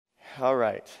All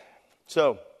right.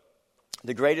 So,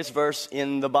 the greatest verse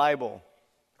in the Bible,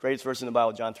 John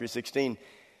 3:16.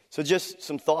 So just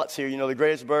some thoughts here. You know, the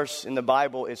greatest verse in the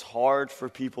Bible is hard for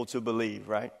people to believe,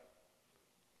 right?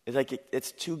 It's like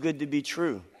it's too good to be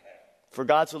true. For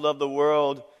God so loved the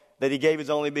world that he gave his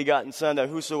only begotten Son, that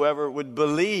whosoever would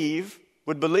believe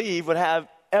would have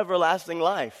everlasting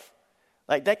life.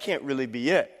 Like, that can't really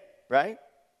be it, right?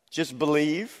 Just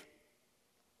believe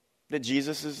that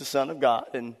Jesus is the Son of God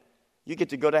and you get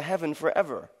to go to heaven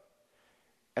forever.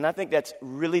 And I think that's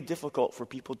really difficult for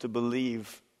people to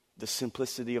believe the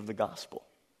simplicity of the gospel.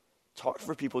 It's hard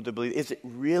for people to believe. Is it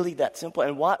really that simple?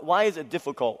 And why is it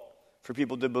difficult for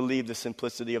people to believe the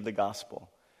simplicity of the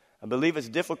gospel? I believe it's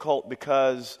difficult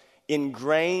because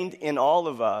ingrained in all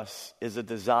of us is a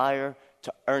desire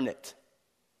to earn it.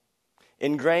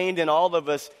 Ingrained in all of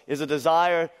us is a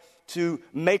desire to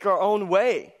make our own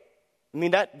way. I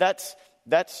mean, that's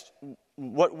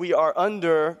what we are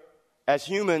under as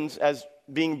humans, as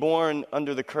being born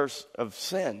under the curse of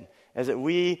sin, is that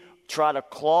we try to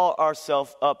claw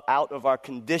ourselves up out of our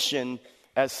condition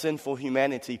as sinful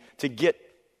humanity to get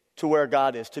to where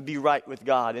God is, to be right with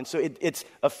God. And so it's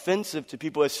offensive to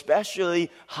people,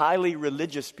 especially highly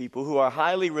religious people who are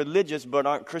highly religious but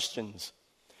aren't Christians,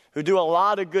 who do a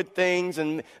lot of good things,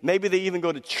 and maybe they even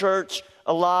go to church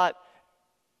a lot,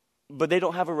 but they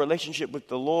don't have a relationship with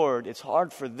the Lord. It's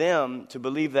hard for them to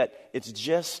believe that it's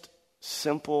just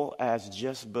simple as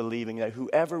just believing that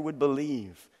whoever would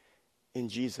believe in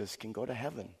Jesus can go to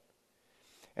heaven.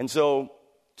 And so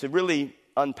to really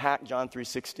unpack John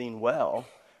 3:16 well,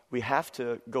 we have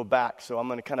to go back. So I'm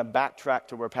going to kind of backtrack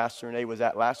to where Pastor Renee was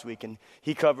at last week, and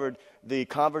he covered the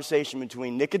conversation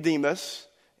between Nicodemus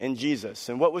and Jesus.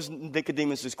 And what was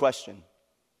Nicodemus' question?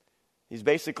 He's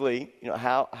basically,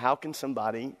 how can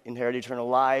somebody inherit eternal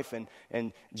life?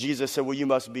 And Jesus said, well, you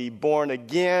must be born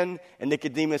again. And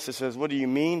Nicodemus says, what do you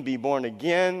mean, be born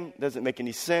again? Doesn't make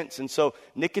any sense. And so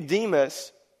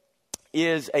Nicodemus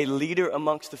is a leader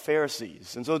amongst the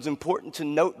Pharisees. And so it's important to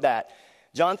note that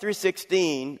John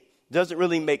 3:16 doesn't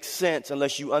really make sense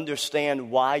unless you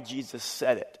understand why Jesus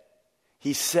said it.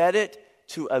 He said it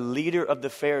to a leader of the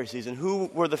Pharisees. And who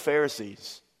were the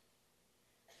Pharisees?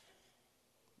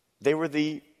 They were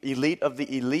the elite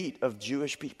of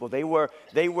Jewish people. They were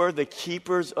the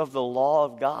keepers of the law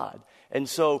of God. And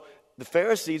so the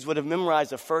Pharisees would have memorized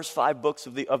the first 5 books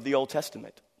of the Old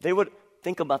Testament. They would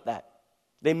think about that.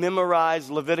 They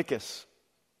memorized Leviticus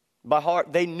by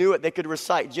heart. They knew it. They could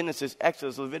recite Genesis,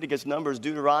 Exodus, Leviticus, Numbers,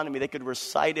 Deuteronomy. They could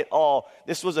recite it all.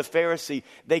 This was a Pharisee.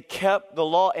 They kept the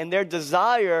law, and their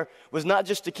desire was not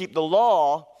just to keep the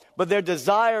law, but their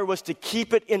desire was to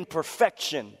keep it in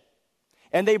perfection.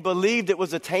 And they believed it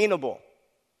was attainable.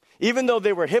 Even though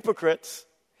they were hypocrites,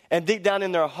 and deep down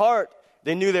in their heart,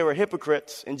 they knew they were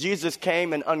hypocrites, and Jesus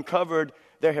came and uncovered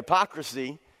their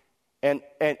hypocrisy and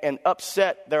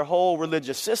upset their whole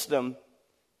religious system,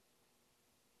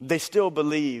 they still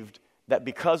believed that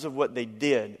because of what they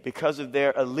did, because of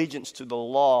their allegiance to the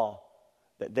law,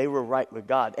 that they were right with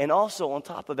God. And also, on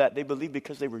top of that, they believed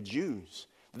because they were Jews,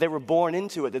 they were born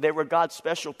into it, that they were God's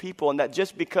special people, and that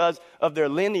just because of their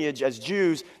lineage as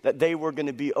Jews, that they were going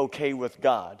to be okay with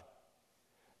God.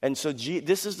 And so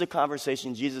this is the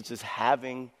conversation Jesus is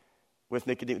having with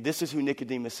Nicodemus. This is who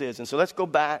Nicodemus is. And so let's go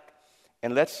back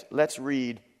and let's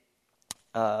read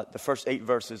the first 8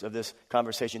 verses of this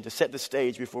conversation to set the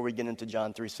stage before we get into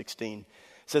John 3:16. It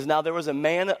says, now there was a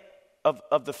man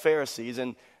of the Pharisees,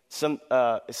 and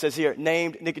it says here,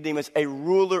 named Nicodemus, a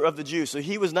ruler of the Jews. So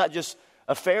he was not just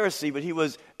a Pharisee, but he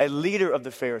was a leader of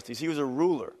the Pharisees. He was a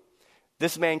ruler.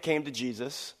 This man came to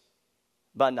Jesus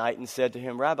by night and said to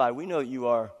him, Rabbi, we know that you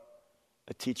are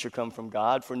a teacher come from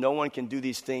God, for no one can do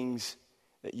these things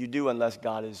that you do unless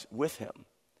God is with him.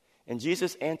 And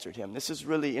Jesus answered him. This is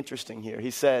really interesting here.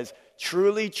 He says,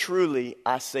 truly, truly,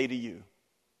 I say to you.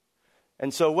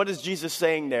 And so what is Jesus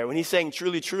saying there? When he's saying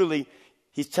truly, truly,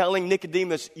 he's telling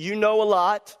Nicodemus, you know a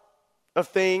lot of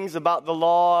things about the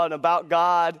law and about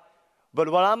God, but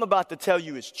what I'm about to tell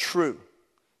you is true.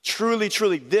 Truly,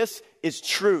 truly, this is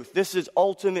truth. This is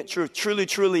ultimate truth. Truly,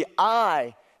 truly,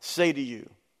 I say to you,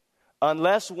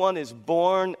 unless one is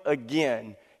born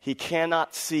again, he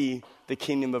cannot see the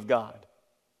kingdom of God.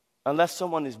 Unless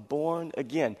someone is born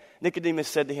again. Nicodemus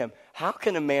said to him, how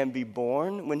can a man be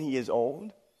born when he is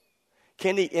old?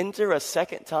 Can he enter a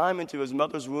second time into his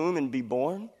mother's womb and be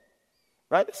born?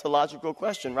 Right? That's a logical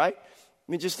question, right?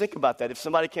 I mean, just think about that. If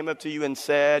somebody came up to you and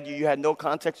said you had no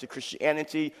context of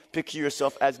Christianity, picture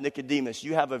yourself as Nicodemus.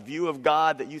 You have a view of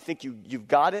God that you think you've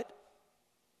got it.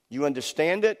 You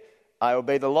understand it. I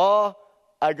obey the law.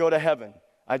 I go to heaven.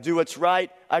 I do what's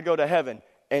right. I go to heaven.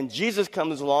 And Jesus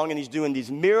comes along and he's doing these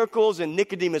miracles, and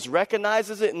Nicodemus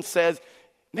recognizes it and says,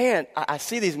 man, I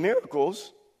see these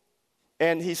miracles.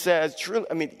 And he says, truly,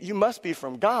 I mean, you must be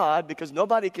from God, because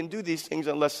nobody can do these things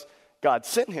unless God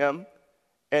sent him.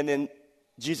 And then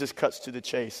Jesus cuts to the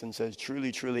chase and says,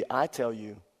 truly, truly, I tell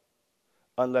you,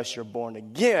 unless you're born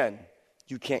again,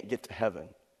 you can't get to heaven.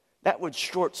 That would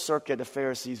short circuit a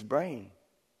Pharisee's brain.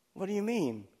 What do you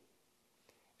mean?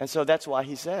 And so that's why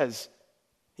he says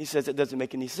it doesn't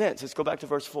make any sense. Let's go back to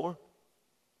verse 4. It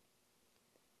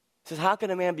says, how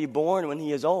can a man be born when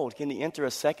he is old? Can he enter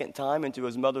a second time into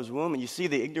his mother's womb? And you see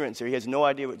the ignorance here. He has no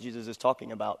idea what Jesus is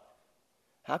talking about.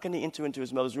 How can he enter into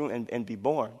his mother's womb and be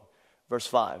born? Verse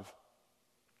 5.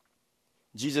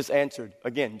 Jesus answered,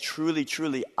 again, truly,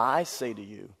 truly, I say to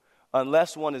you,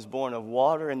 unless one is born of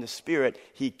water and the Spirit,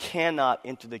 he cannot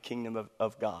enter the kingdom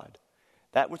of God.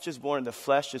 That which is born of the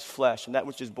flesh is flesh, and that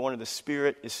which is born of the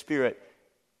Spirit is spirit.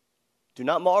 Do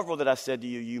not marvel that I said to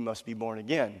you, you must be born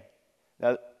again.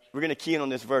 Now, we're going to key in on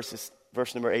this verse. It's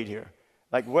verse number 8 here.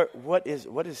 Like, what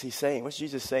is he saying? What's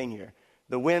Jesus saying here?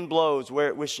 The wind blows where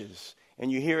it wishes,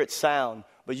 and you hear its sound,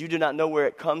 but you do not know where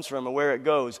it comes from or where it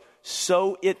goes.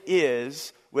 So it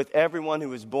is with everyone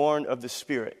who is born of the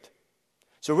Spirit.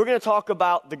 So we're going to talk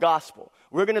about the gospel.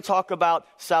 We're going to talk about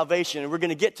salvation, and we're going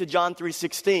to get to John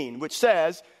 3:16, which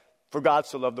says, for God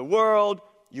so loved the world,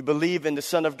 you believe in the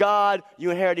Son of God, you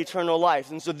inherit eternal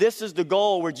life. And so this is the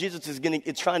goal where Jesus is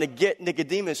trying to get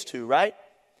Nicodemus to, right?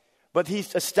 But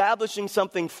he's establishing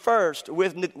something first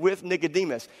with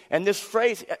Nicodemus. And this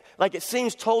phrase, like, it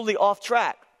seems totally off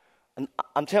track. And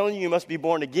I'm telling you, you must be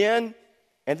born again.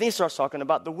 And then he starts talking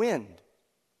about the wind.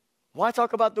 Why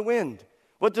talk about the wind?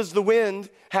 What does the wind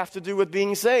have to do with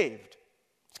being saved?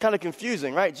 It's kind of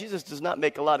confusing, right? Jesus does not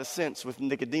make a lot of sense with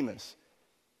Nicodemus.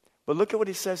 But look at what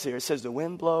he says here. It says the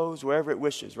wind blows wherever it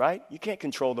wishes, right? You can't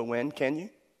control the wind, can you?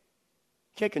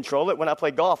 You can't control it. When I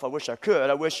play golf, I wish I could.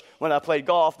 I wish when I played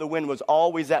golf, the wind was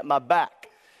always at my back,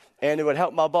 and it would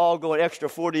help my ball go an extra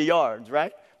 40 yards,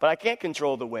 right? But I can't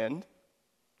control the wind.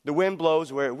 The wind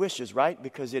blows where it wishes, right?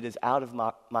 Because it is out of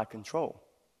my control.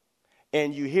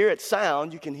 And you hear its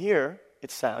sound. You can hear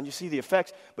its sound. You see the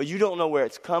effects, but you don't know where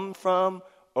it's come from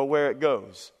or where it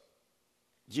goes.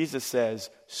 Jesus says,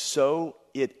 so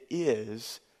it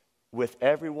is with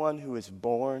everyone who is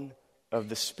born of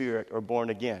the Spirit or born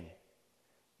again.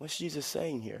 What's Jesus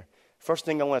saying here? First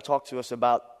thing I want to talk to us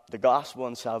about the gospel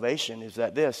and salvation is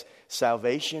that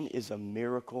salvation is a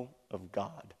miracle of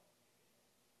God.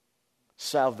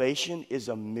 Salvation is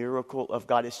a miracle of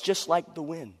God. It's just like the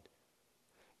wind.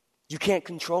 You can't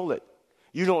control it.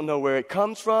 You don't know where it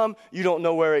comes from. You don't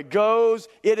know where it goes.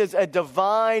 It is a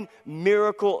divine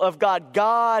miracle of God.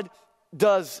 God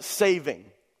does saving,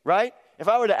 right? If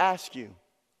I were to ask you,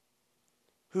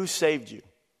 who saved you?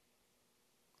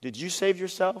 Did you save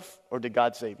yourself or did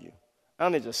God save you? I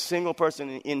don't think there's a single person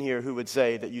in here who would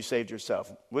say that you saved yourself.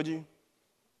 Would you?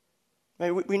 I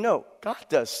mean, we know God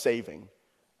does saving.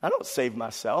 I don't save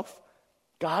myself.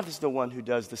 God is the one who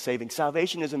does the saving.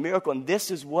 Salvation is a miracle, and this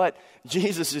is what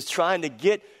Jesus is trying to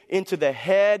get into the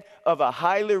head of a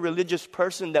highly religious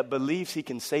person that believes he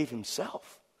can save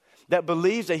himself, that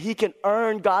believes that he can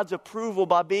earn God's approval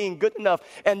by being good enough.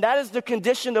 And that is the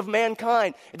condition of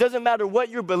mankind. It doesn't matter what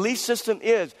your belief system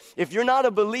is. If you're not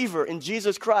a believer in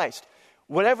Jesus Christ,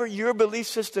 whatever your belief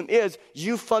system is,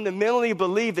 you fundamentally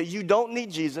believe that you don't need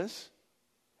Jesus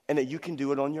and that you can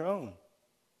do it on your own.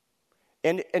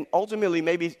 And ultimately,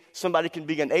 maybe somebody can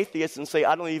be an atheist and say,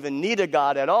 I don't even need a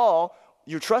God at all.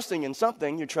 You're trusting in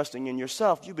something. You're trusting in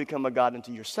yourself. You become a God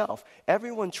unto yourself.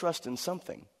 Everyone trusts in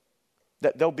something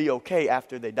that they'll be okay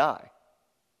after they die.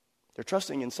 They're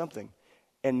trusting in something.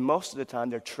 And most of the time,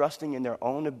 they're trusting in their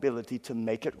own ability to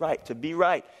make it right, to be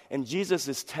right. And Jesus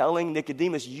is telling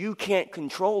Nicodemus, you can't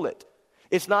control it.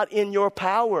 It's not in your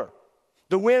power.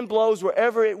 The wind blows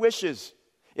wherever it wishes.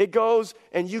 It goes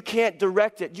and you can't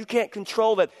direct it. You can't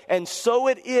control it. And so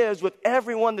it is with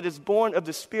everyone that is born of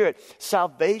the Spirit.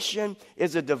 Salvation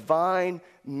is a divine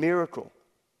miracle.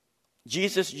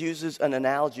 Jesus uses an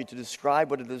analogy to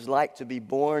describe what it is like to be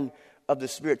born of the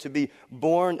Spirit, to be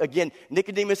born again.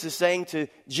 Nicodemus is saying to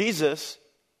Jesus,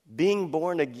 being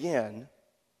born again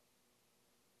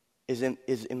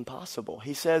is impossible.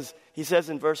 He says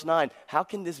in verse 9, how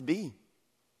can this be?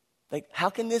 Like, how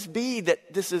can this be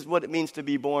that this is what it means to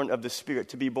be born of the Spirit,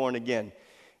 to be born again?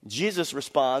 Jesus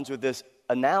responds with this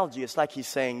analogy. It's like he's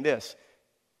saying this.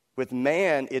 With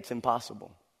man, it's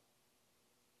impossible.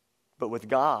 But with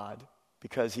God,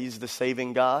 because he's the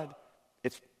saving God,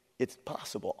 it's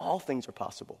possible. All things are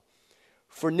possible.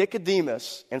 For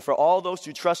Nicodemus and for all those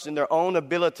who trust in their own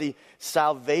ability,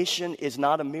 salvation is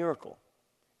not a miracle.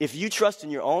 If you trust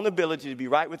in your own ability to be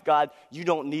right with God, you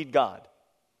don't need God.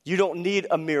 You don't need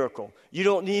a miracle. You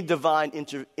don't need divine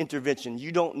intervention.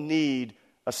 You don't need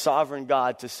a sovereign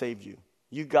God to save you.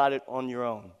 You got it on your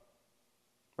own,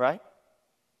 right?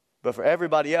 But for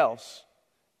everybody else,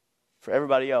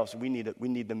 we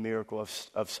need the miracle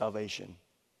of salvation.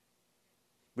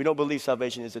 We don't believe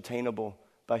salvation is attainable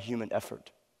by human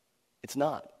effort. It's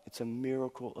not. It's a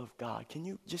miracle of God. Can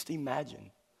you just imagine?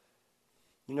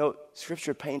 You know,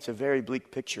 Scripture paints a very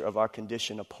bleak picture of our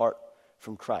condition apart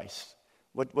from Christ.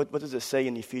 What does it say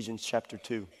in Ephesians chapter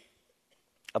 2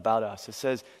 about us? It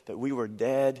says that we were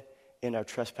dead in our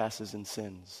trespasses and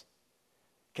sins.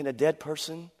 Can a dead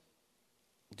person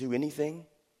do anything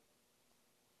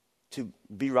to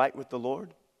be right with the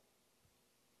Lord?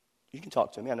 You can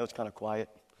talk to me. I know it's kind of quiet.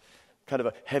 Kind of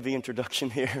a heavy introduction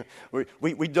here.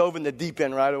 We dove in the deep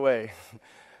end right away.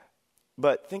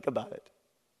 But think about it.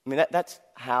 I mean, that's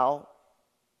how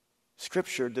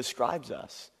Scripture describes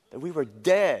us. That we were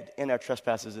dead in our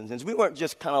trespasses and sins. We weren't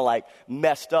just kind of like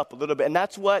messed up a little bit. And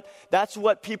that's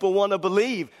what people want to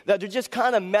believe. That they're just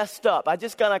kind of messed up. I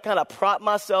just gotta kind of prop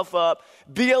myself up,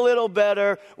 be a little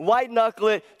better, white knuckle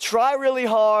it, try really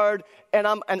hard, and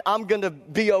I'm gonna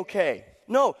be okay.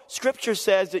 No, Scripture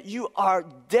says that you are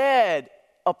dead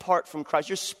apart from Christ.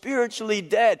 You're spiritually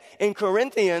dead. In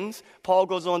Corinthians, Paul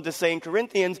goes on to say in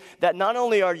Corinthians that not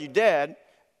only are you dead,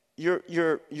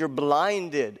 you're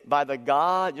blinded by the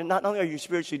God. Not only are you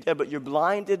spiritually dead, but you're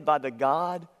blinded by the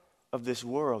God of this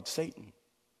world, Satan.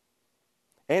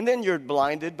 And then you're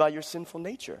blinded by your sinful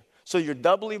nature. So you're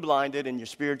doubly blinded and you're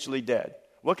spiritually dead.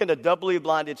 What can a doubly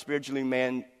blinded spiritually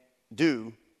dead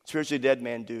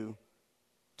man do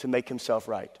to make himself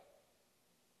right?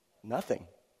 Nothing.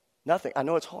 I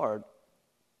know it's hard.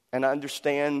 And I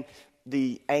understand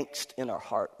the angst in our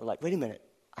heart. We're like, wait a minute,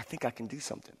 I think I can do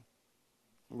something.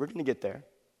 We're going to get there.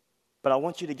 But I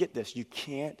want you to get this. You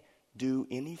can't do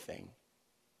anything.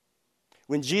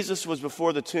 When Jesus was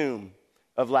before the tomb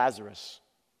of Lazarus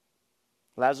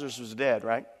was dead,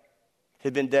 right?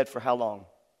 He'd been dead for how long?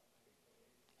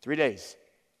 3 days.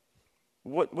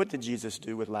 What did Jesus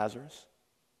do with Lazarus?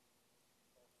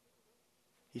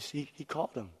 He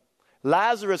called him.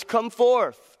 Lazarus, come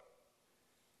forth.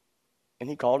 And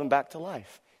he called him back to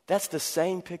life. That's the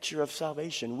same picture of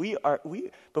salvation. We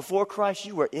before Christ,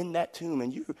 you were in that tomb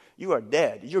and you are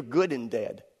dead. You're good and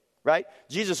dead, right?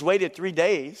 Jesus waited 3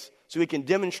 days so he can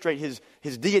demonstrate his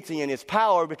deity and his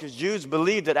power, because Jews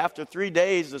believed that after 3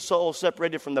 days the soul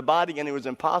separated from the body and it was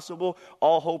impossible.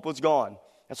 All hope was gone.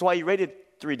 That's why he waited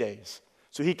 3 days,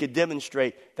 so he could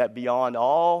demonstrate that beyond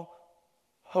all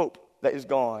hope that is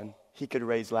gone, he could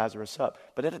raise Lazarus up.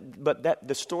 But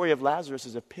the story of Lazarus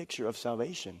is a picture of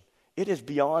salvation. It is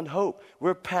beyond hope.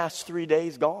 We're past 3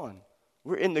 days gone.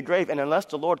 We're in the grave. And unless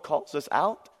the Lord calls us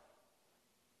out,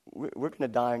 we're going to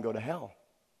die and go to hell.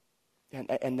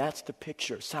 And that's the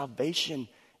picture. Salvation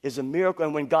is a miracle.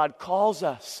 And when God calls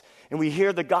us and we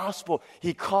hear the gospel,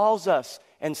 he calls us,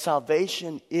 and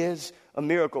salvation is a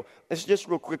miracle. Let's just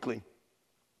real quickly,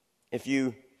 if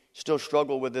you still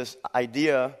struggle with this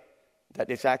idea that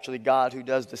it's actually God who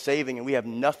does the saving and we have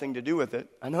nothing to do with it.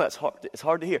 I know that's hard. It's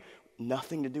hard to hear.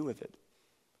 Nothing to do with it.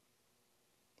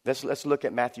 Let's look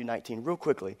at Matthew 19 real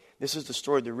quickly. This is the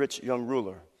story of the rich young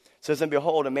ruler. It says, and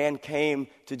behold, a man came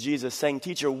to Jesus saying,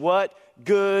 Teacher, what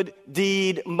good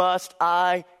deed must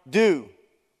I do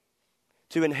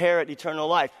to inherit eternal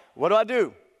life? What do I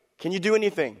do? Can you do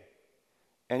anything?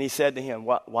 And he said to him,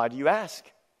 why do you ask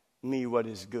me what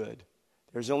is good?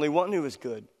 There's only one who is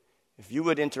good. If you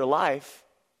would enter life,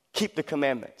 keep the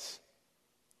commandments.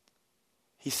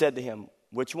 He said to him,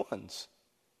 which ones?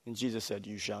 And Jesus said,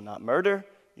 you shall not murder,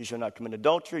 you shall not commit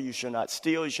adultery, you shall not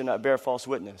steal, you shall not bear false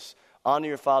witness. Honor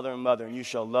your father and mother, and you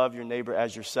shall love your neighbor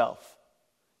as yourself.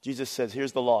 Jesus says,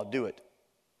 here's the law, do it.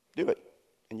 Do it,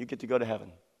 and you get to go to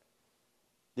heaven.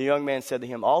 The young man said to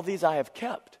him, all these I have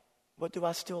kept. What do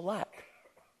I still lack?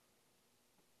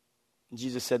 And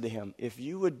Jesus said to him, if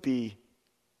you would be,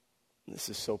 this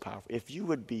is so powerful, if you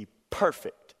would be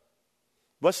perfect,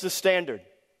 what's the standard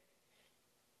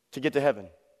to get to heaven?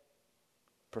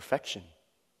 Perfection.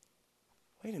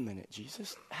 Wait a minute,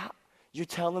 Jesus. How? You're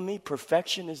telling me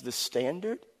perfection is the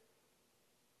standard?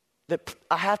 That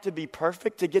I have to be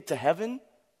perfect to get to heaven?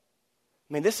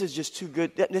 I mean, this is just too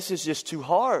good. This is just too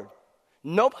hard.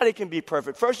 Nobody can be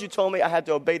perfect. First you told me I had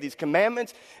to obey these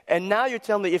commandments, and now you're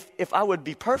telling me if I would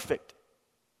be perfect.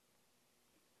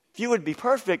 If you would be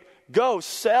perfect, go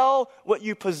sell what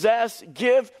you possess,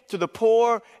 give to the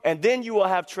poor, and then you will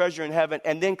have treasure in heaven,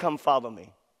 and then come follow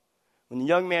me. When the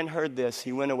young man heard this,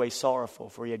 he went away sorrowful,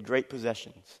 for he had great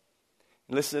possessions.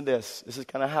 Listen to this. This is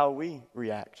kind of how we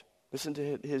react. Listen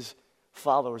to his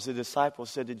followers, the disciples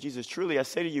said to Jesus, truly I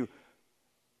say to you,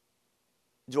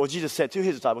 well, Jesus said to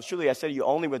his disciples, truly I say to you,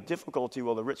 only with difficulty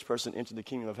will the rich person enter the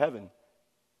kingdom of heaven.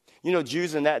 You know,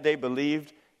 Jews in that day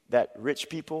believed that rich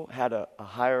people had a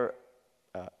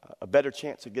better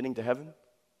chance of getting to heaven.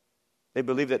 They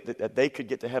believed that they could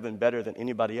get to heaven better than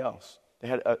anybody else. They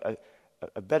had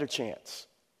a better chance.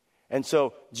 And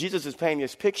so Jesus is painting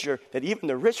this picture that even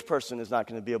the rich person is not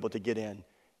going to be able to get in.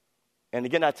 And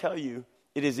again, I tell you,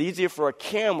 it is easier for a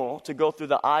camel to go through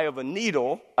the eye of a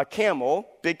needle, a camel,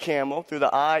 big camel, through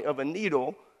the eye of a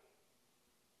needle,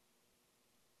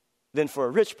 than for a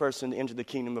rich person to enter the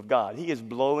kingdom of God. He is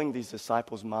blowing these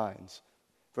disciples' minds.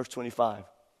 Verse 25.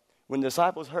 When the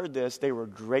disciples heard this, they were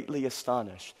greatly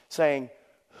astonished, saying,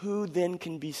 who then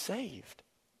can be saved?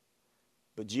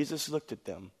 But Jesus looked at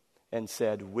them and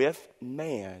said, with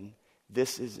man,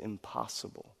 this is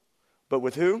impossible. But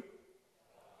with who?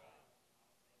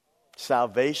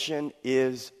 Salvation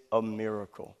is a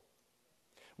miracle.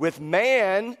 With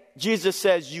man, Jesus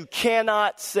says, you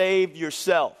cannot save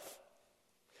yourself.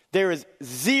 There is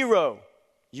zero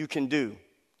you can do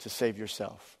to save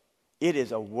yourself. It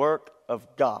is a work of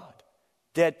God.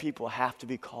 Dead people have to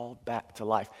be called back to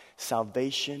life.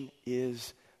 Salvation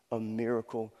is a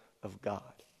miracle of God.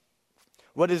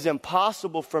 What is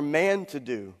impossible for man to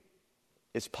do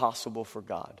is possible for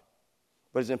God.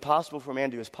 What is impossible for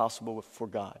man to do is possible for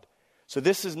God. So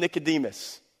this is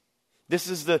Nicodemus. This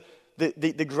is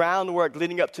the groundwork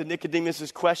leading up to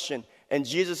Nicodemus' question. And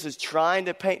Jesus is trying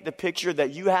to paint the picture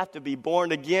that you have to be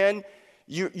born again.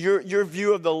 Your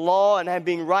view of the law and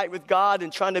being right with God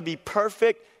and trying to be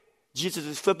perfect, Jesus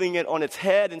is flipping it on its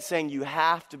head and saying you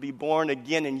have to be born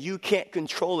again and you can't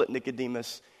control it,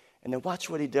 Nicodemus. And then watch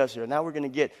what he does here. Now we're going to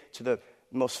get to the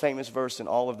most famous verse in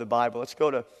all of the Bible. Let's go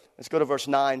to verse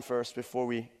 9 first before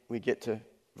we get to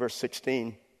verse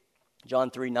 16.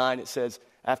 John 3:9, it says,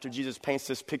 after Jesus paints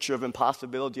this picture of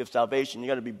impossibility of salvation, you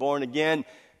got to be born again.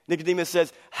 Nicodemus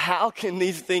says, how can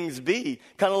these things be?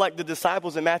 Kind of like the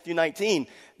disciples in Matthew 19.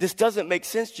 This doesn't make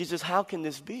sense, Jesus. How can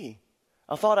this be?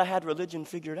 I thought I had religion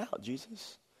figured out,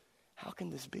 Jesus. How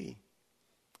can this be?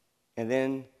 And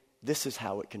then this is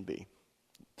how it can be.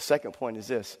 The second point is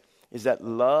this, is that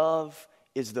love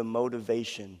is the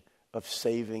motivation of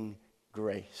saving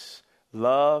grace.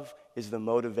 Love is the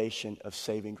motivation of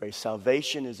saving grace.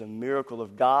 Salvation is a miracle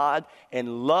of God,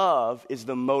 and love is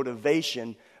the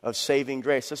motivation of saving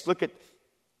grace. Let's look at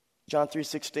John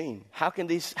 3:16. How can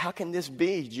this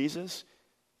be, Jesus?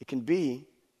 It can be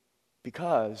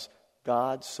because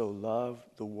God so loved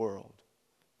the world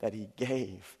that he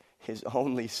gave his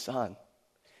only son.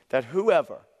 That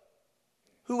whoever,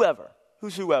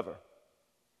 who's whoever?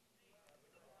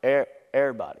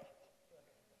 Everybody,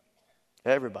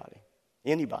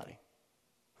 anybody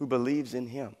who believes in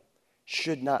him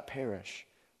should not perish,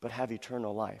 but have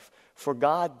eternal life. For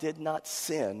God did not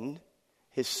send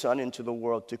his son into the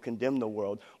world to condemn the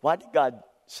world. Why did God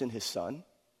send his son?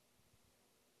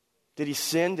 Did he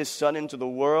send his son into the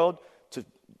world to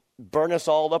burn us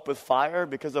all up with fire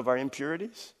because of our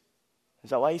impurities?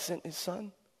 Is that why he sent his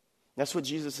son? That's what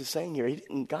Jesus is saying here.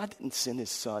 God didn't send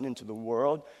his son into the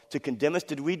world to condemn us.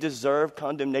 Did we deserve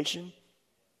condemnation?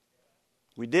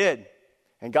 We did.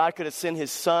 And God could have sent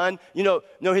his son.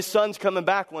 His son's coming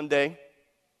back one day.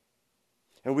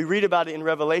 And we read about it in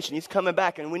Revelation. He's coming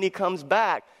back. And when he comes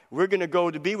back, we're going to go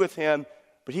to be with him.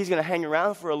 But he's going to hang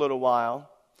around for a little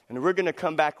while. And we're going to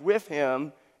come back with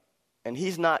him. And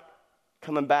he's not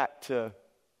coming back to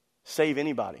save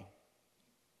anybody.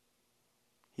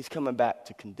 He's coming back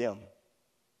to condemn.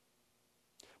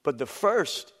 But the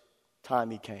first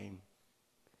time he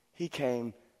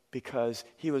came because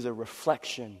he was a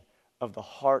reflection of the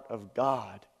heart of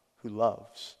God who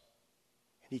loves.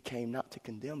 And he came not to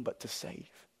condemn, but to save.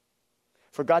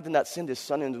 For God did not send his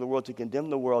son into the world to condemn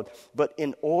the world, but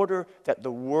in order that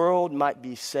the world might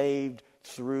be saved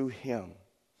through him.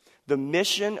 The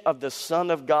mission of the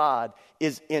Son of God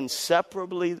is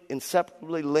inseparably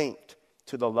linked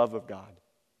to the love of God.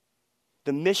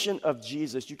 The mission of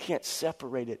Jesus, you can't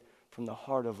separate it from the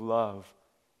heart of love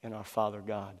in our Father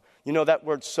God. You know that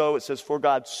word so, it says, for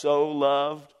God so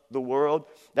loved the world.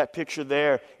 That picture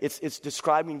there, it's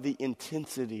describing the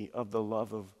intensity of the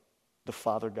love of the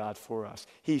Father God for us.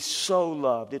 He so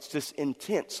loved. It's this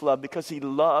intense love because he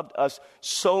loved us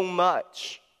so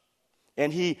much.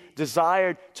 And he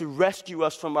desired to rescue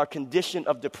us from our condition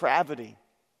of depravity.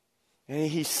 And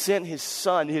he sent his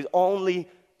son, his only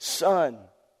son,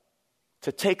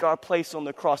 to take our place on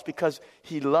the cross because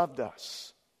he loved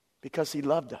us. Because he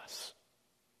loved us.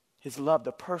 His love,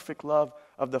 the perfect love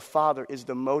of the Father, is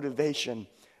the motivation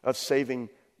of saving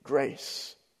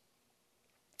grace.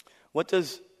 What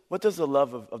does the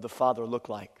love of the Father look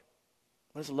like?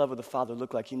 What does the love of the Father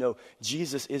look like? You know,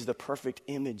 Jesus is the perfect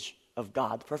image of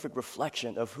God, the perfect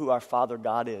reflection of who our Father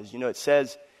God is. You know, it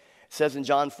says in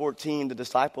John 14, the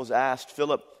disciples asked,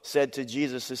 Philip said to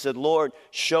Jesus, he said, Lord,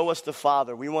 show us the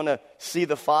Father. We want to see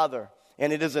the Father,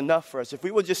 and it is enough for us. If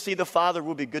we will just see the Father,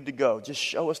 we'll be good to go. Just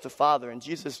show us the Father. And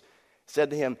Jesus said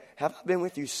to him, have I been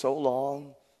with you so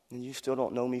long, and you still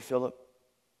don't know me, Philip?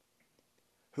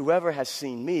 Whoever has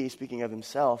seen me, speaking of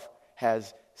himself,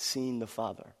 has seen the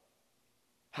Father.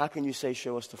 How can you say,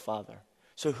 show us the Father?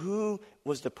 So who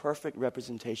was the perfect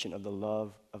representation of the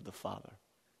love of the Father?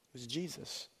 It was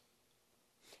Jesus.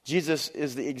 Jesus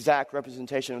is the exact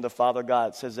representation of the Father God.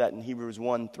 It says that in Hebrews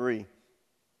 1:3.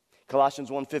 Colossians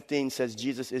 1:15 says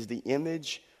Jesus is the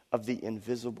image of the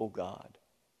invisible God.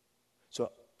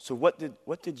 So what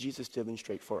did Jesus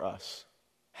demonstrate for us?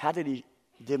 How did he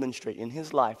demonstrate in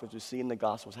his life, as we see in the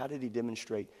Gospels, how did he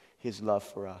demonstrate his love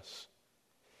for us?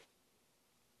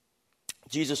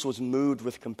 Jesus was moved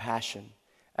with compassion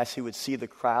as he would see the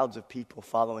crowds of people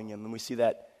following him. And we see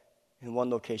that in one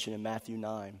location in Matthew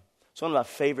 9. It's one of my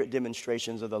favorite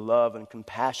demonstrations of the love and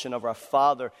compassion of our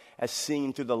Father as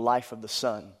seen through the life of the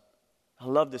Son. I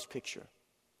love this picture.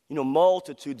 You know,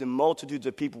 multitudes and multitudes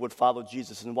of people would follow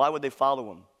Jesus. And why would they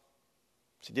follow him?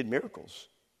 Because he did miracles.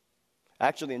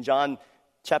 Actually, in John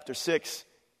chapter 6,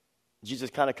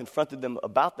 Jesus kind of confronted them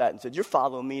about that and said, you're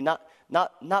following me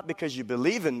not because you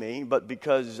believe in me, but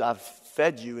because I've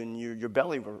fed you and your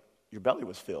belly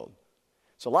was filled.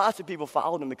 So lots of people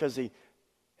followed him because he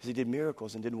did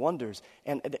miracles and did wonders.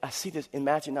 And I see this in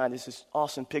Matthew 9, this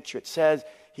awesome picture. It says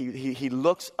he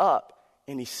looks up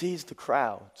and he sees the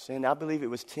crowds. And I believe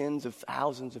it was tens of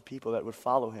thousands of people that would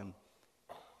follow him.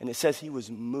 And it says he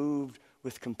was moved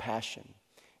with compassion.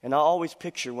 And I always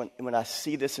picture, when I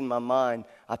see this in my mind,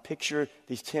 I picture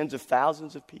these tens of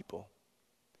thousands of people.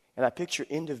 And I picture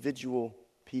individual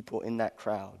people in that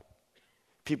crowd.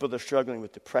 People that are struggling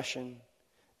with depression,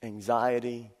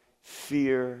 anxiety,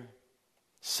 fear,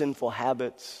 sinful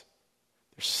habits.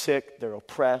 They're sick, they're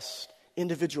oppressed.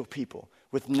 Individual people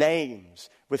with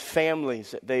names, with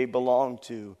families that they belong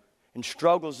to, and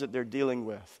struggles that they're dealing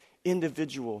with.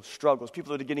 Individual struggles,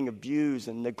 people that are getting abused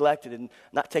and neglected and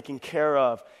not taken care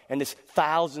of, and there's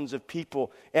thousands of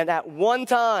people. And at one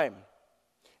time,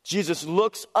 Jesus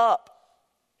looks up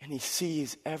and he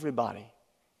sees everybody,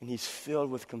 and he's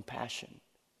filled with compassion.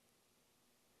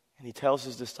 And he tells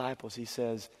his disciples, he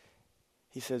says,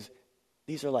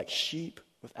 these are like sheep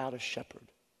without a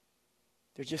shepherd.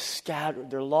 They're just scattered.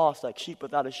 They're lost like sheep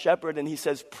without a shepherd. And he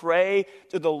says, pray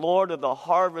to the Lord of the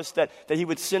harvest that he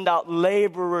would send out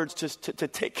laborers to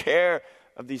take care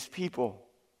of these people.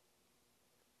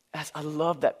 I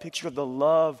love that picture of the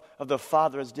love of the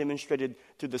Father as demonstrated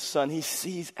through the Son. He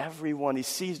sees everyone. He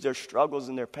sees their struggles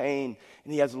and their pain.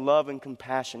 And he has love and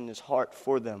compassion in his heart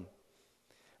for them.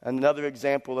 Another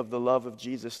example of the love of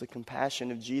Jesus, the compassion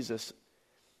of Jesus,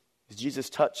 is Jesus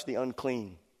touched the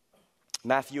unclean.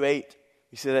 Matthew 8.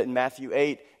 We see that in Matthew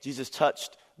 8, Jesus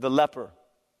touched the leper.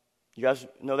 You guys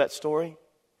know that story?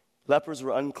 Lepers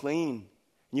were unclean.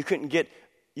 You couldn't get,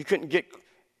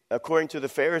 according to the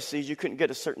Pharisees, you couldn't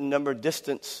get a certain number of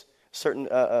distance, certain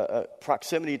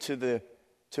proximity to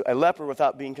a leper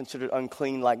without being considered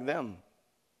unclean like them.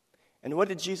 And what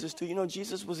did Jesus do? You know,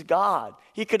 Jesus was God.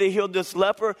 He could have healed this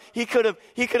leper. He could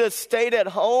have stayed at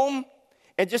home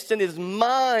and just in his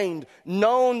mind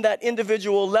known that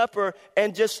individual leper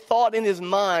and just thought in his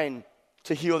mind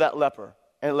to heal that leper.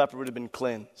 And the leper would have been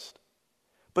cleansed.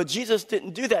 But Jesus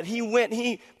didn't do that.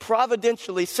 He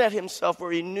providentially set himself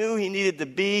where he knew he needed to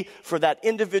be for that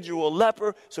individual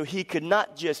leper so he could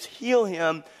not just heal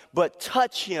him, but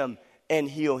touch him and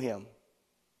heal him.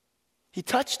 He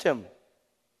touched him.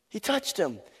 He touched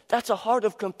him. That's a heart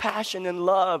of compassion and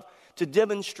love to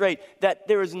demonstrate that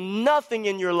there is nothing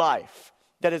in your life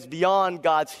that is beyond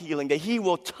God's healing, that he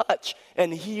will touch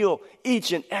and heal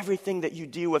each and everything that you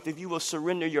deal with if you will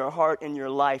surrender your heart and your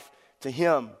life to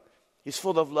him. He's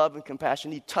full of love and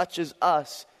compassion. He touches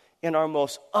us in our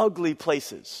most ugly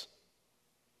places.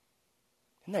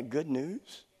 Isn't that good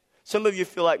news? Some of you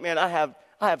feel like, man, I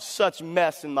have such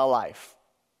mess in my life.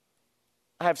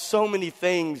 I have so many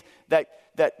things that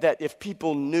if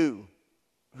people knew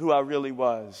who I really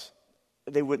was,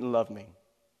 they wouldn't love me.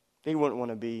 They wouldn't want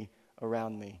to be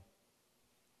around me.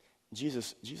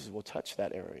 Jesus will touch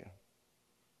that area.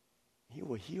 He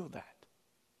will heal that.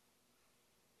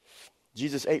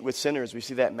 Jesus ate with sinners. We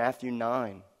see that in Matthew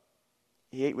 9.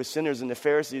 He ate with sinners, and the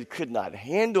Pharisees could not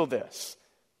handle this.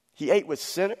 He ate with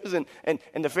sinners, and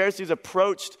the Pharisees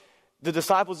approached the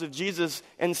disciples of Jesus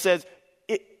and says,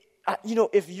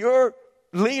 if your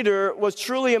leader was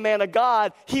truly a man of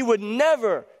God, he would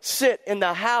never sit in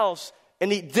the house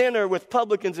and eat dinner with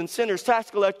publicans and sinners, tax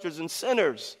collectors and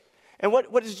sinners. And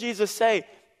what does Jesus say?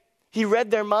 He read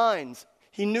their minds.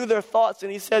 He knew their thoughts,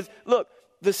 and he says, look,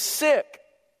 the sick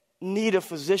need a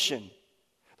physician.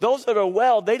 Those that are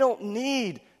well, they don't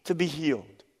need to be healed.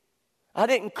 I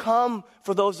didn't come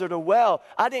for those that are well.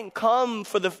 I didn't come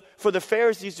for the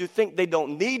Pharisees who think they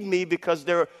don't need me because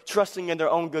they're trusting in their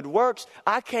own good works.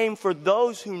 I came for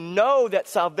those who know that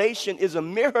salvation is a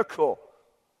miracle.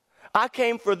 I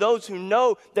came for those who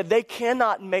know that they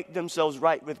cannot make themselves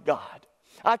right with God.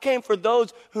 I came for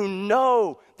those who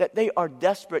know that they are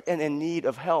desperate and in need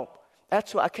of help.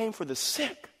 That's why I came for the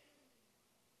sick.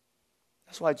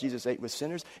 That's why Jesus ate with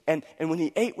sinners. And when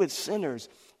he ate with sinners,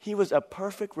 he was a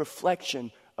perfect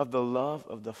reflection of the love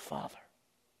of the Father.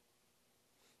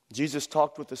 Jesus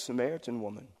talked with the Samaritan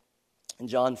woman in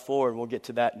John 4, and we'll get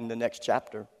to that in the next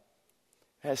chapter.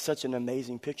 It has such an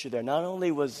amazing picture there. Not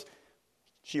only was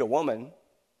she a woman,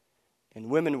 and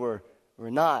women were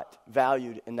not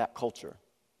valued in that culture.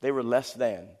 They were less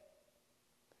than.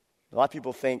 A lot of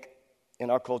people think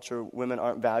in our culture women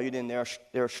aren't valued, and there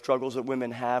are struggles that women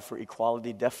have for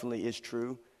equality. Definitely is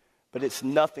true. But it's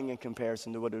nothing in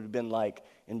comparison to what it would have been like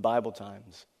in Bible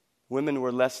times. Women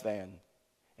were less than.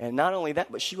 And not only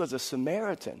that, but she was a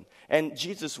Samaritan. And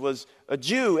Jesus was a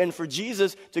Jew. And for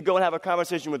Jesus to go and have a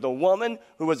conversation with a woman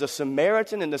who was a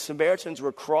Samaritan, and the Samaritans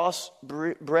were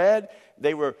cross-bred.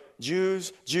 They were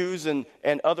Jews and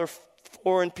other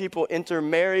foreign people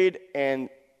intermarried and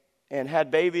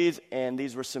had babies. And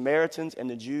these were Samaritans. And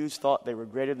the Jews thought they were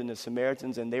greater than the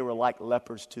Samaritans, and they were like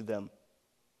lepers to them.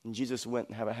 And Jesus went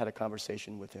and had a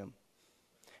conversation with him.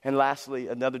 And lastly,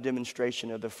 another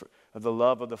demonstration of the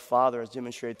love of the Father as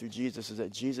demonstrated through Jesus is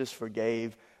that Jesus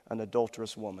forgave an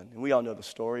adulterous woman. And we all know the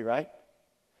story, right?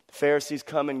 The Pharisees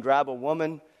come and grab a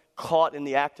woman caught in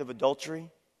the act of adultery.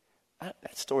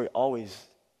 That story always,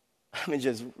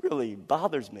 just really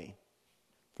bothers me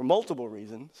for multiple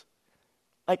reasons.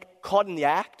 Like, caught in the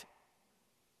act?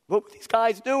 What were these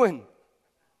guys doing?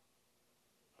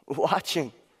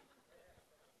 Watching.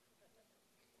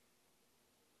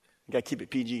 Got to keep it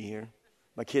PG here.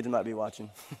 My kids might be watching.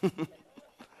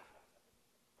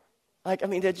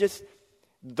 They're just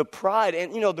the pride.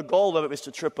 And, the goal of it was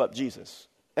to trip up Jesus.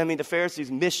 The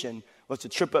Pharisees' mission was to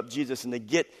trip up Jesus and to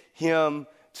get him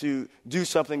to do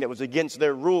something that was against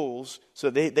their rules so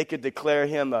they could declare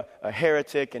him a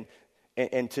heretic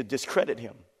and to discredit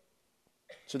him.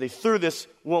 So they threw this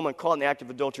woman caught in the act of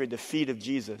adultery at the feet of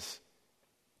Jesus.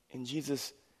 And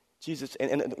Jesus,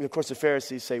 and of course the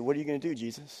Pharisees say, what are you going to do,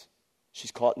 Jesus?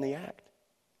 She's caught in the act.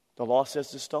 The law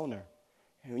says to stone her.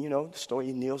 And the story,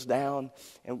 he kneels down.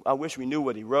 And I wish we knew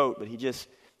what he wrote, but he's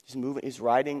moving, he's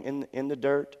writing in the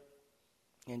dirt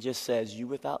and just says, you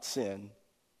without sin,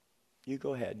 you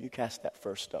go ahead, you cast that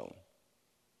first stone.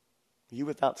 You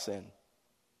without sin.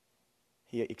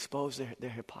 He exposed their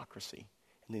hypocrisy.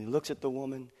 And then he looks at the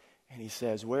woman and he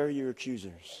says, where are your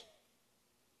accusers?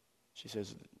 She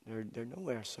says, they're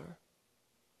nowhere, sir.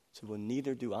 He said, well,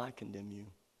 neither do I condemn you.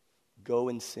 Go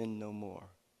and sin no more.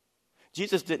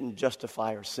 Jesus didn't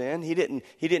justify her sin. He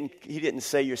didn't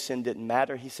say your sin didn't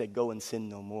matter. He said, go and sin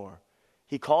no more.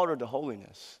 He called her to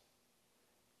holiness,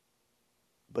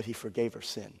 but he forgave her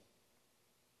sin.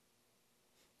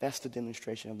 That's the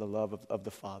demonstration of the love of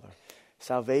the Father.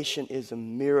 Salvation is a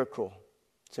miracle.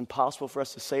 It's impossible for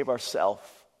us to save ourselves.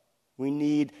 We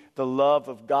need the love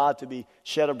of God to be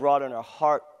shed abroad in our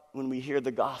heart when we hear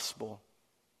the gospel.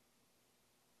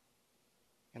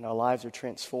 And our lives are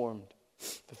transformed.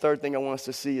 The third thing I want us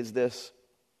to see is this.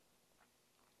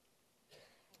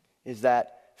 Is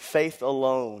that faith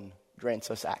alone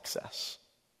grants us access.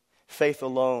 Faith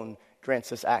alone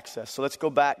grants us access. So let's go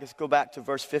back to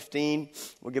verse 15.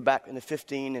 We'll get back into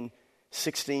 15 and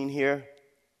 16 here.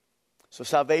 So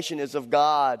salvation is of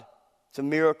God. It's a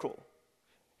miracle.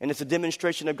 And it's a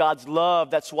demonstration of God's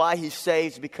love. That's why he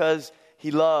saves, because he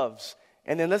loves.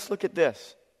 And then let's look at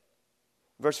this.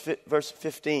 Verse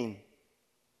 15.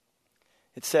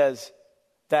 It says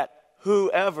that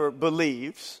whoever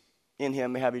believes in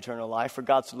him may have eternal life. For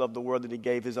God so loved the world that he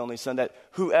gave his only Son, that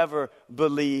whoever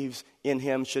believes in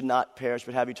him should not perish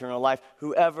but have eternal life.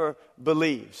 Whoever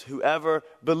believes.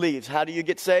 How do you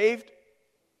get saved?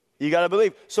 You got to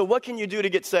believe. So what can you do to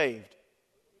get saved?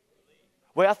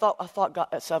 Wait, I thought God,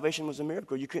 salvation was a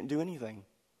miracle. You couldn't do anything.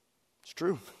 It's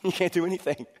true. You can't do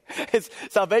anything.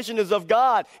 Salvation is of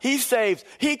God. He saves.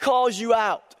 He calls you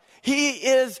out. He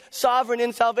is sovereign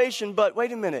in salvation. But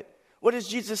wait a minute. What is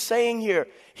Jesus saying here?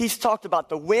 He's talked about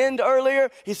the wind earlier.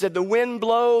 He said the wind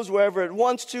blows wherever it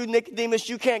wants to. Nicodemus,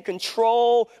 you can't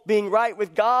control being right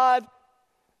with God.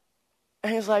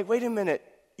 And he's like, wait a minute.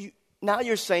 Now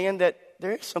you're saying that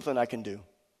there is something I can do.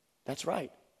 That's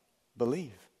right.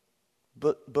 Believe.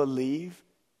 Believe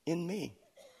in me.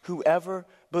 Whoever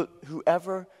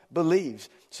believes.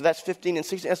 So that's 15 and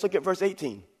 16. Let's look at verse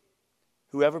 18.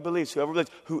 Whoever believes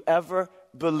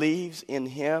in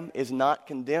him is not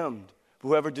condemned.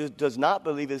 Whoever does not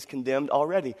believe is condemned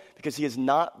already, because he has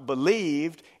not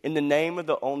believed in the name of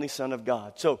the only Son of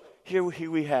God. So here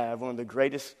we have one of the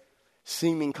greatest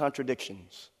seeming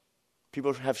contradictions.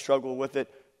 People have struggled with it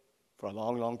for a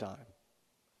long, long time.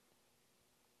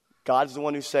 God's the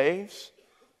one who saves.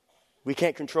 We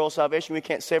can't control salvation. We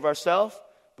can't save ourselves.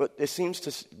 But it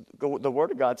seems the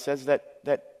Word of God says that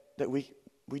we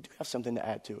do have something to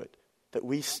add to it, that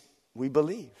we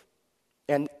believe.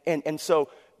 And so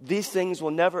these things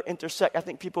will never intersect. I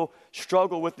think people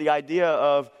struggle with the idea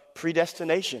of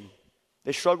predestination.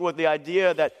 They struggle with the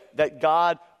idea that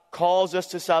God calls us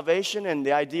to salvation, and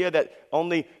the idea that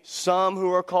only some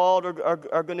who are called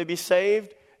are going to be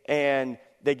saved. And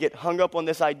they get hung up on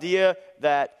this idea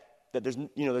that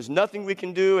there's nothing we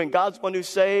can do, and God's one who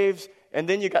saves. And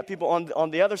then you got people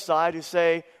on the other side who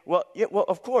say, well,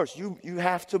 of course, you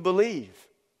have to believe.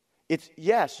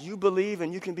 Yes, you believe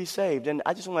and you can be saved. And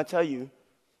I just want to tell you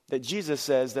that Jesus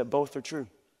says that both are true.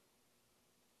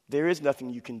 There is nothing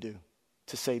you can do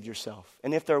to save yourself.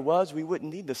 And if there was, we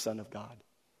wouldn't need the Son of God.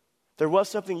 If there was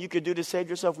something you could do to save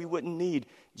yourself, we wouldn't need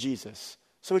Jesus.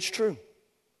 So it's true.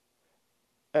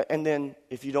 And then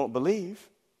if you don't believe,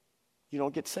 you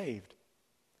don't get saved.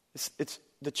 It's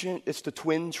the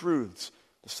twin truths,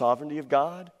 the sovereignty of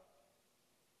God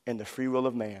and the free will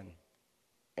of man.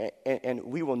 And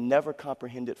we will never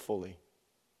comprehend it fully.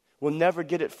 We'll never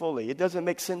get it fully. It doesn't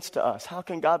make sense to us. How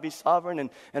can God be sovereign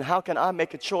and how can I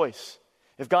make a choice?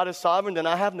 If God is sovereign, then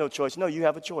I have no choice. No, you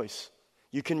have a choice.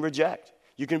 You can reject.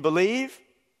 You can believe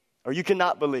or you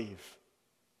cannot believe.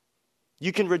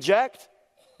 You can reject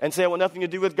and say, I want nothing to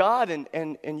do with God,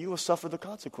 and you will suffer the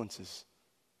consequences.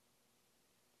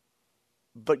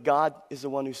 But God is the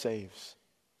one who saves.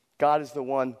 God is the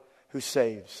one who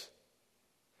saves.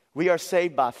 We are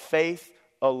saved by faith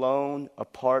alone,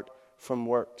 apart from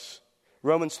works.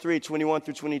 Romans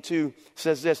 3:21-22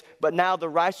 says this, but now the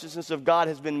righteousness of God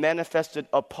has been manifested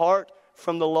apart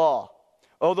from the law.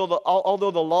 Although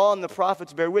the law and the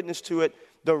prophets bear witness to it,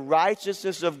 the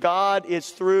righteousness of God is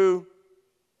through,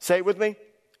 say it with me,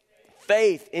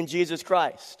 faith in Jesus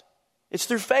Christ. It's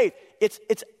through faith. It's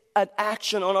an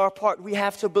action on our part. We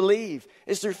have to believe.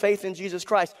 It's through faith in Jesus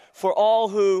Christ. For all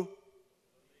who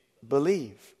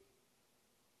believe.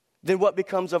 Then what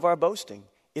becomes of our boasting?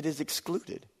 It is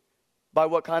excluded. By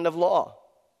what kind of law?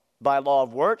 By law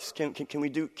of works? Can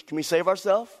we save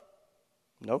ourselves?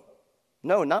 No.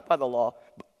 No, not by the law,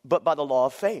 but by the law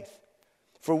of faith.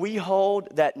 For we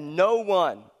hold that no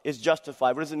one is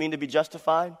justified. What does it mean to be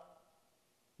justified?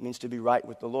 It means to be right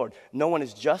with the Lord. No one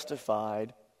is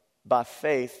justified by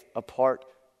faith apart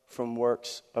from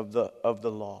works of the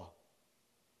law.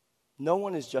 No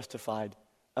one is justified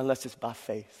unless it's by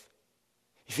faith.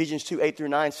 Ephesians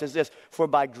 2:8-9 says this, for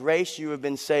by grace you have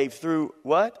been saved through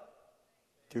what?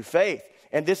 Through faith.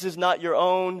 And this is not your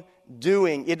own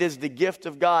doing. It is the gift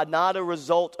of God, not a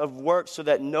result of works, so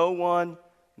that no one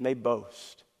may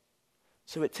boast.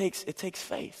 So it takes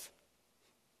faith.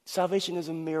 Salvation is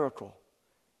a miracle.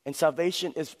 And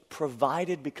salvation is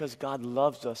provided because God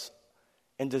loves us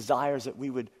and desires that we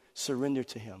would surrender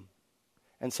to Him.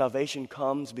 And salvation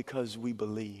comes because we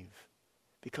believe.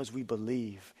 Because we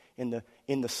believe in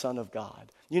the Son of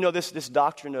God. You know, this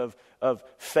doctrine of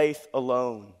faith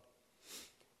alone.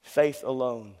 Faith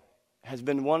alone has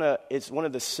been one of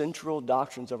the central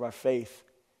doctrines of our faith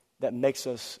that makes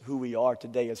us who we are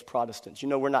today as Protestants. You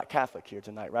know, we're not Catholic here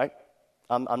tonight, right?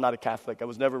 I'm not a Catholic. I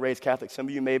was never raised Catholic. Some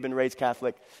of you may have been raised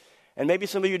Catholic. And maybe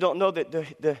some of you don't know that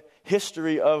the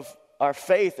history of our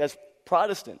faith as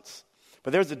Protestants.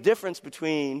 But there's a difference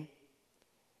between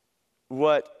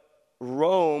what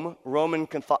Roman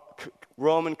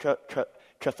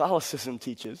Catholicism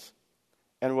teaches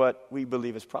and what we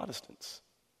believe as Protestants.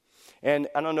 And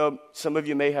I don't know, some of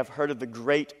you may have heard of the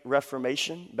Great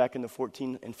Reformation back in the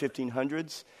 14 and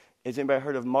 1500s. Has anybody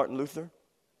heard of Martin Luther?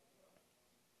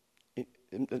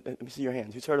 Let me see your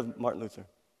hands. Who's heard of Martin Luther?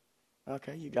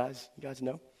 Okay, you guys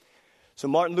know. So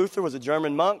Martin Luther was a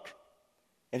German monk,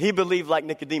 and he believed like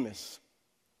Nicodemus.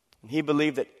 And he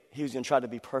believed that he was going to try to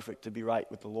be perfect, to be right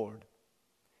with the Lord.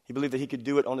 He believed that he could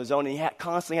do it on his own, and he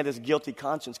constantly had this guilty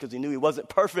conscience because he knew he wasn't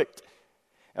perfect.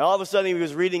 And all of a sudden he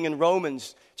was reading in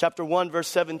Romans chapter 1, verse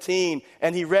 17,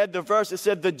 and he read the verse. It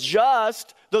said, the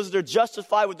just, those that are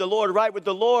justified with the Lord, right with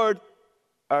the Lord,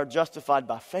 are justified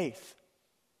by faith.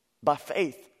 By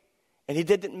faith. And he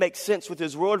didn't make sense with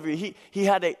his worldview.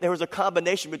 There was a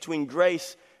combination between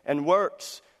grace and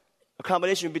works, a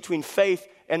combination between faith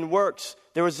and works.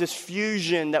 There was this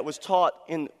fusion that was taught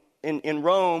in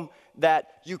Rome, that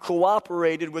you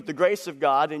cooperated with the grace of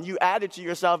God and you added to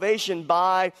your salvation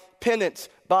by penance,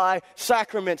 by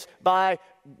sacraments, by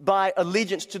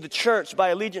allegiance to the church, by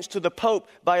allegiance to the Pope,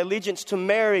 by allegiance to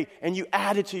Mary, and you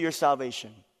added to your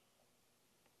salvation.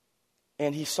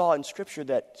 And he saw in Scripture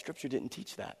that Scripture didn't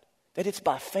teach that. That it's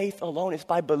by faith alone, it's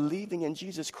by believing in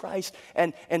Jesus Christ,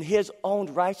 and his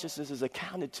own righteousness is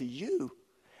accounted to you.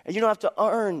 And you don't have to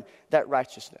earn that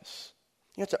righteousness.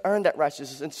 You have to earn that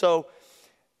righteousness. And so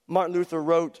Martin Luther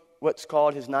wrote what's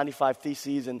called his 95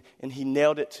 Theses, and he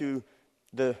nailed it to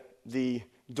the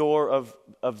door of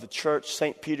the church,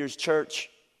 St. Peter's Church.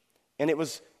 And it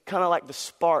was kind of like the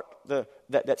spark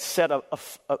that set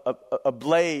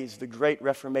ablaze the Great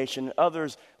Reformation. And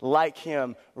others like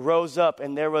him rose up,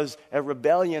 and there was a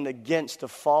rebellion against the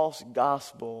false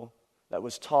gospel that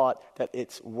was taught that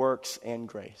it's works and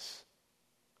grace.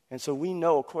 And so we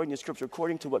know, according to Scripture,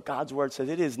 according to what God's Word says,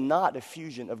 it is not a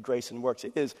fusion of grace and works.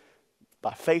 It is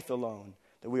by faith alone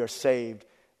that we are saved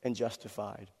and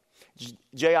justified.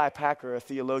 J.I. Packer, a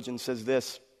theologian, says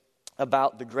this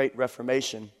about the Great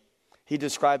Reformation. He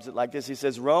describes it like this. He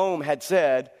says, Rome had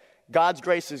said, God's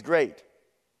grace is great.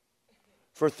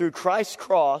 For through Christ's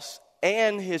cross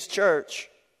and his church,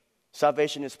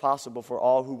 salvation is possible for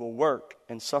all who will work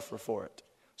and suffer for it.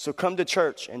 So come to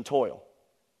church and toil.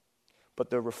 But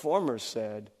the reformers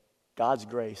said, God's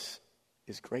grace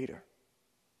is greater.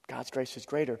 God's grace is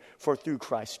greater. For through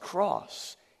Christ's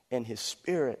cross and his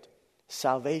Spirit,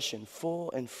 salvation, full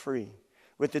and free,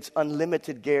 with its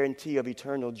unlimited guarantee of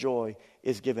eternal joy,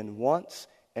 is given once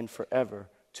and forever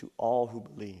to all who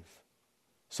believe.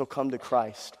 So come to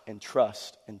Christ and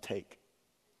trust and take.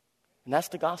 And that's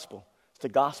the gospel. It's the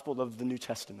gospel of the New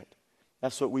Testament.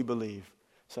 That's what we believe.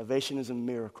 Salvation is a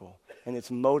miracle, and it's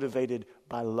motivated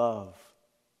by love.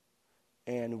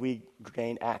 And we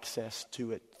gain access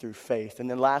to it through faith. And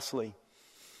then lastly,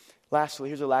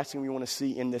 here's the last thing we want to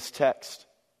see in this text.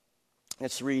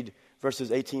 Let's read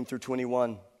verses 18 through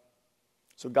 21.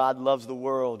 So God loves the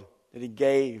world that he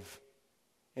gave,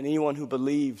 and anyone who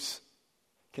believes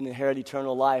can inherit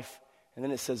eternal life. And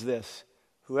then it says this,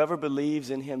 whoever believes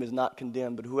in him is not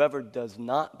condemned, but whoever does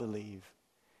not believe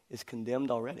is condemned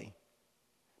already,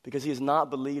 because he has not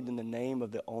believed in the name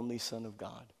of the only Son of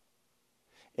God.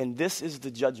 And this is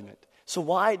the judgment. So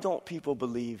why don't people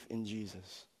believe in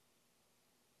Jesus?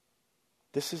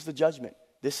 This is the judgment.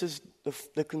 This is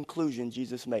the conclusion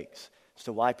Jesus makes as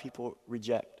to why people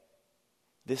reject.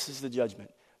 This is the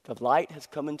judgment. The light has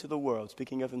come into the world,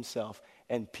 speaking of himself,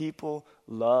 and people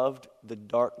loved the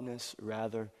darkness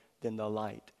rather than the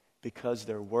light because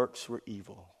their works were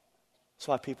evil. That's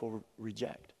why people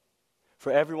reject.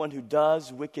 For everyone who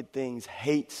does wicked things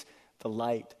hates the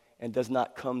light and does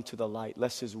not come to the light,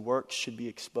 lest his works should be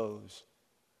exposed.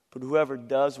 But whoever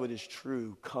does what is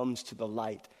true comes to the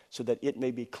light, so that it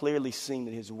may be clearly seen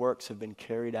that his works have been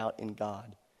carried out in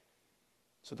God.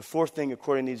 So the fourth thing,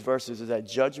 according to these verses, is that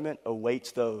judgment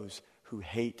awaits those who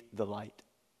hate the light.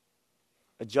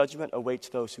 A judgment awaits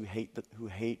those who hate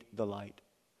the light.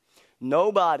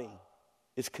 Nobody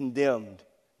is condemned.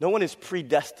 No one is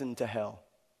predestined to hell.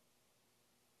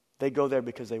 They go there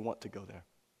because they want to go there.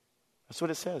 That's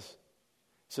what it says.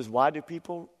 It says, why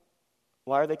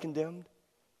are they condemned?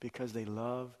 Because they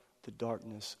love the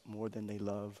darkness more than they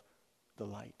love the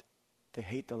light. They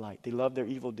hate the light. They love their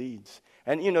evil deeds.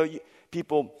 And,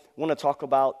 people want to talk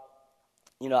about,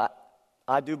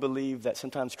 I do believe that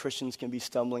sometimes Christians can be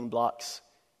stumbling blocks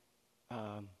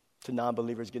to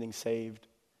non-believers getting saved.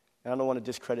 And I don't want to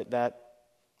discredit that,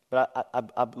 but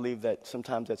I believe that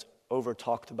sometimes that's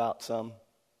over-talked about some.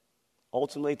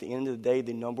 Ultimately, at the end of the day,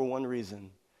 the number one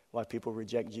reason why people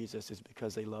reject Jesus is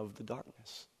because they love the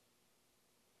darkness.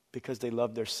 Because they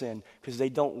love their sin. Because they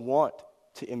don't want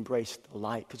to embrace the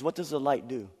light. Because what does the light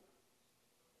do?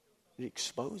 It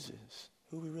exposes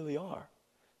who we really are.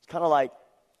 It's kind of like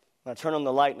when I turn on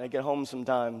the light and I get home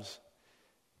sometimes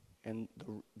and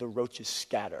the roaches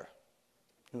scatter.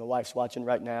 And the wife's watching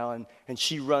right now, and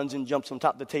she runs and jumps on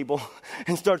top of the table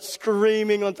and starts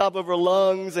screaming on top of her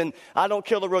lungs, and I don't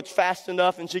kill the roach fast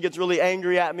enough, and she gets really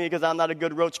angry at me because I'm not a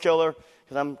good roach killer,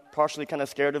 because I'm partially kind of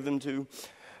scared of them too.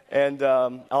 And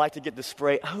I like to get the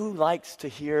spray. Who likes to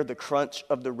hear the crunch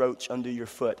of the roach under your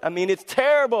foot? I mean, it's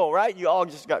terrible, right? You all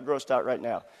just got grossed out right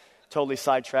now. totally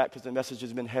sidetracked because the message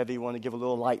has been heavy. I want to give a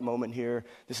little light moment here.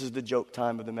 This is the joke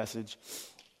time of the message.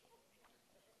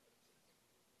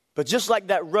 But just like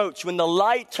that roach, when the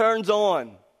light turns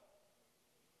on,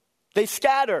 they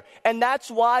scatter. And that's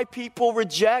why people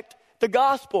reject the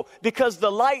gospel, because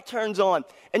the light turns on.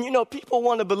 And people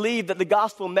want to believe that the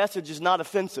gospel message is not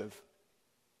offensive.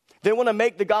 They want to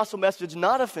make the gospel message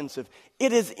not offensive.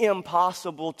 It is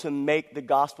impossible to make the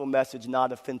gospel message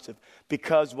not offensive,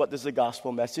 because what does the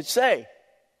gospel message say?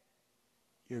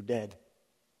 You're dead.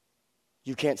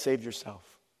 You can't save yourself.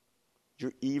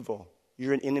 You're evil.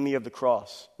 You're an enemy of the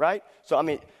cross, right?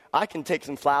 So, I can take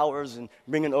some flowers and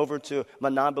bring it over to my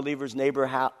non-believer's neighbor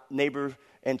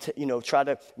and try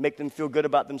to make them feel good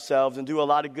about themselves and do a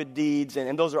lot of good deeds.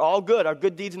 And those are all good. Our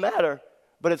good deeds matter.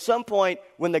 But at some point,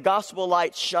 when the gospel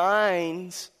light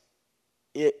shines,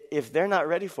 if they're not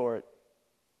ready for it,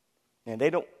 and they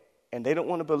don't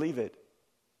want to believe it,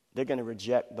 they're going to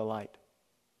reject the light.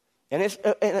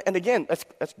 And again,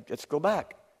 let's go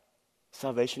back.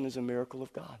 Salvation is a miracle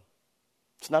of God.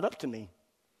 It's not up to me.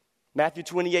 Matthew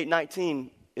 28:19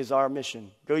 is our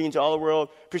mission. Go ye into all the world,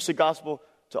 preach the gospel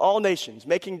to all nations,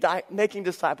 making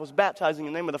disciples, baptizing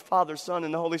in the name of the Father, Son,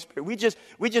 and the Holy Spirit. We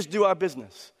just do our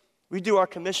business. We do our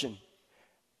commission.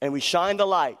 And we shine the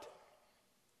light.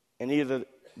 And either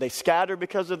they scatter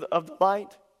because of the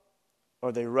light,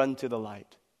 or they run to the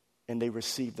light and they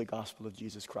receive the gospel of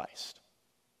Jesus Christ.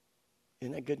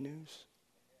 Isn't that good news?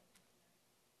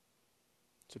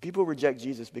 So people reject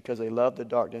Jesus because they love the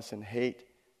darkness and hate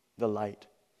the light.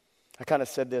 I kind of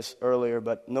said this earlier,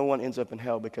 but no one ends up in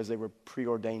hell because they were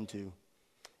preordained to.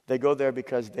 They go there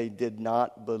because they did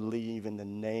not believe in the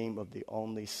name of the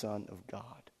only Son of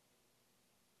God.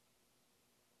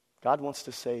 God wants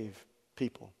to save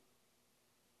people.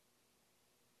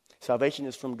 Salvation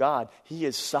is from God. He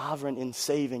is sovereign in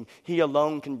saving. He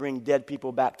alone can bring dead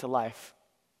people back to life.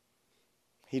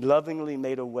 He lovingly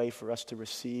made a way for us to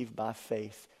receive by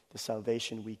faith the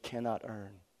salvation we cannot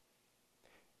earn.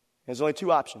 There's only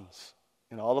two options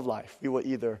in all of life. We will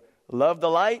either love the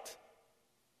light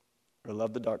or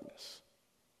love the darkness.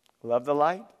 Love the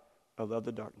light or love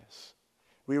the darkness.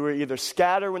 We will either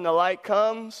scatter when the light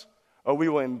comes, or we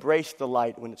will embrace the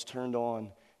light when it's turned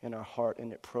on in our heart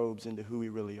and it probes into who we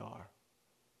really are.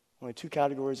 Only two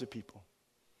categories of people.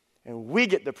 And we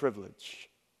get the privilege.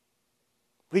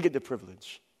 We get the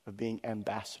privilege of being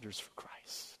ambassadors for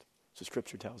Christ. So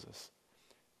Scripture tells us.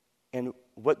 And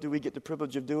what do we get the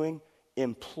privilege of doing?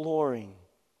 Imploring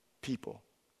people.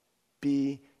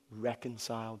 Be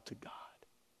reconciled to God.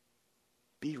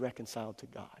 Be reconciled to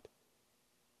God.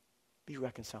 Be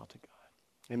reconciled to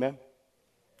God. Amen?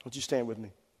 Would you stand with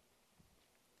me?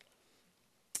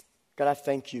 God, I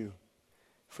thank you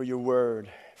for your word,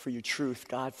 for your truth.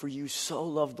 God, for you so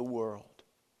loved the world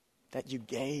that you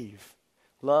gave.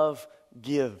 Love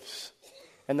gives.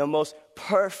 And the most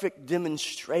perfect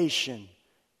demonstration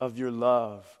of your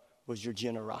love was your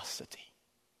generosity.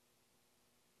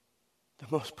 The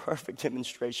most perfect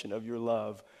demonstration of your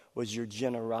love was your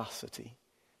generosity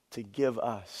to give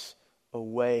us a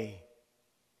way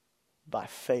by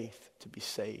faith to be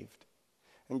saved.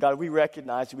 And God, we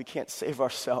recognize that we can't save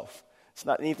ourselves. It's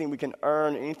not anything we can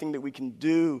earn, anything that we can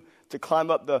do to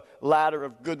climb up the ladder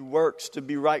of good works to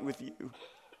be right with you.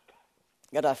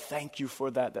 God, I thank you for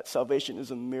that salvation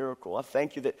is a miracle. I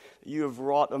thank you that you have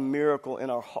wrought a miracle in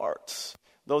our hearts.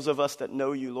 Those of us that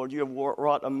know you, Lord, you have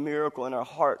wrought a miracle in our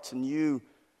hearts. And you,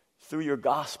 through your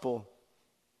gospel,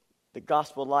 the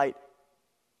gospel light,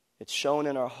 it's shown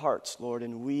in our hearts, Lord,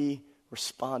 and we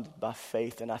responded by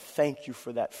faith. And I thank you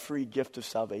for that free gift of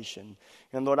salvation.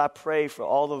 And Lord, I pray for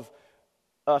all of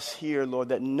us here, Lord,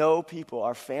 that know people,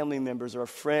 our family members, our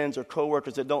friends, or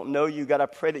coworkers that don't know you. God, I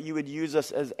pray that you would use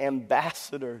us as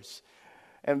ambassadors,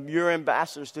 and your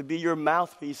ambassadors to be your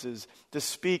mouthpieces, to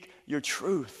speak your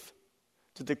truth,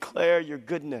 to declare your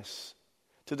goodness,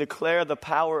 to declare the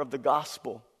power of the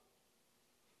gospel,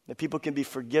 that people can be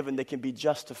forgiven, they can be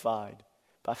justified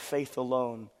by faith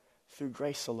alone, through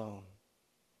grace alone.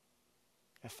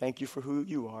 I thank you for who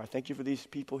you are. I thank you for these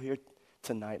people here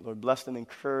tonight, Lord. Bless them,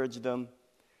 encourage them.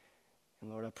 And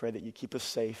Lord, I pray that you keep us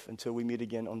safe until we meet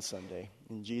again on Sunday.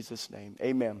 In Jesus' name,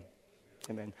 amen.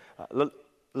 Amen.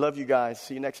 Love you guys.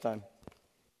 See you next time.